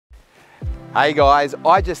Hey guys,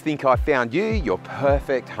 I just think I found you your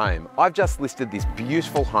perfect home. I've just listed this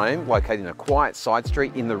beautiful home located in a quiet side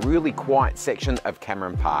street in the really quiet section of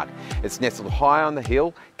Cameron Park. It's nestled high on the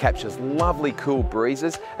hill, captures lovely cool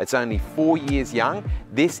breezes. It's only 4 years young.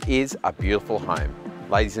 This is a beautiful home.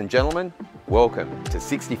 Ladies and gentlemen, welcome to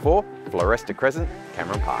 64 Floresta Crescent,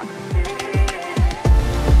 Cameron Park.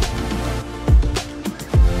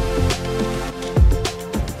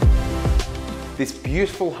 This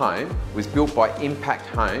beautiful home was built by Impact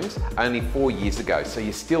Homes only 4 years ago, so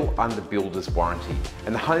you're still under builder's warranty.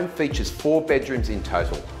 And the home features 4 bedrooms in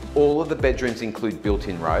total. All of the bedrooms include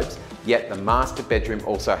built-in robes, yet the master bedroom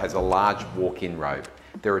also has a large walk-in robe.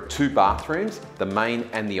 There are 2 bathrooms, the main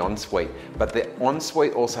and the ensuite, but the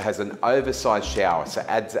ensuite also has an oversized shower, so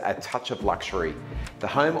adds a touch of luxury. The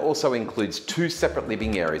home also includes 2 separate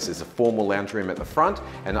living areas. There's a formal lounge room at the front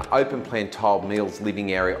and an open plan tiled meals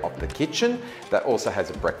living area off the kitchen that also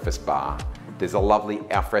has a breakfast bar. There's a lovely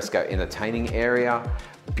alfresco entertaining area,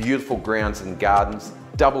 beautiful grounds and gardens,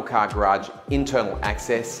 double car garage, internal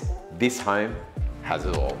access. This home has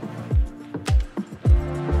it all.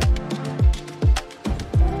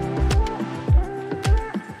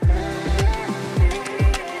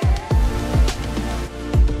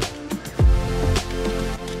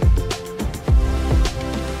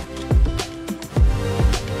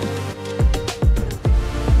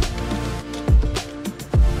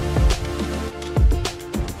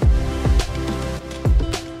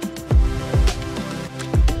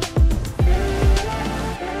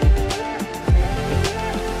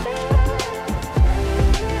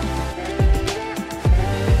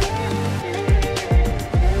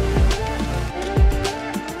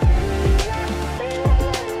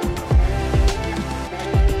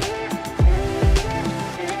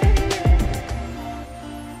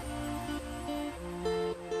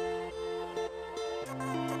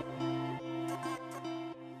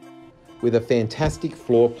 With a fantastic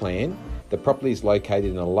floor plan, the property is located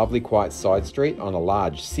in a lovely quiet side street on a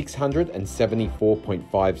large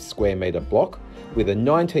 674.5 square metre block with a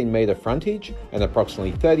 19 metre frontage and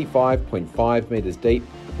approximately 35.5 metres deep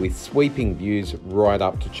with sweeping views right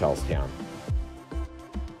up to Charlestown.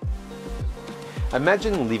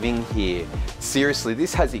 Imagine living here. Seriously,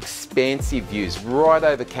 this has expansive views right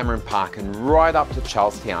over Cameron Park and right up to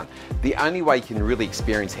Charlestown. The only way you can really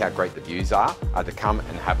experience how great the views are to come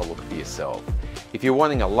and have a look for yourself. If you're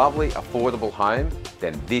wanting a lovely, affordable home,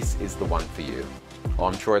 then this is the one for you.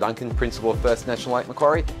 I'm Troy Duncan, Principal of First National Lake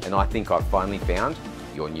Macquarie, and I think I've finally found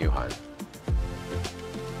your new home.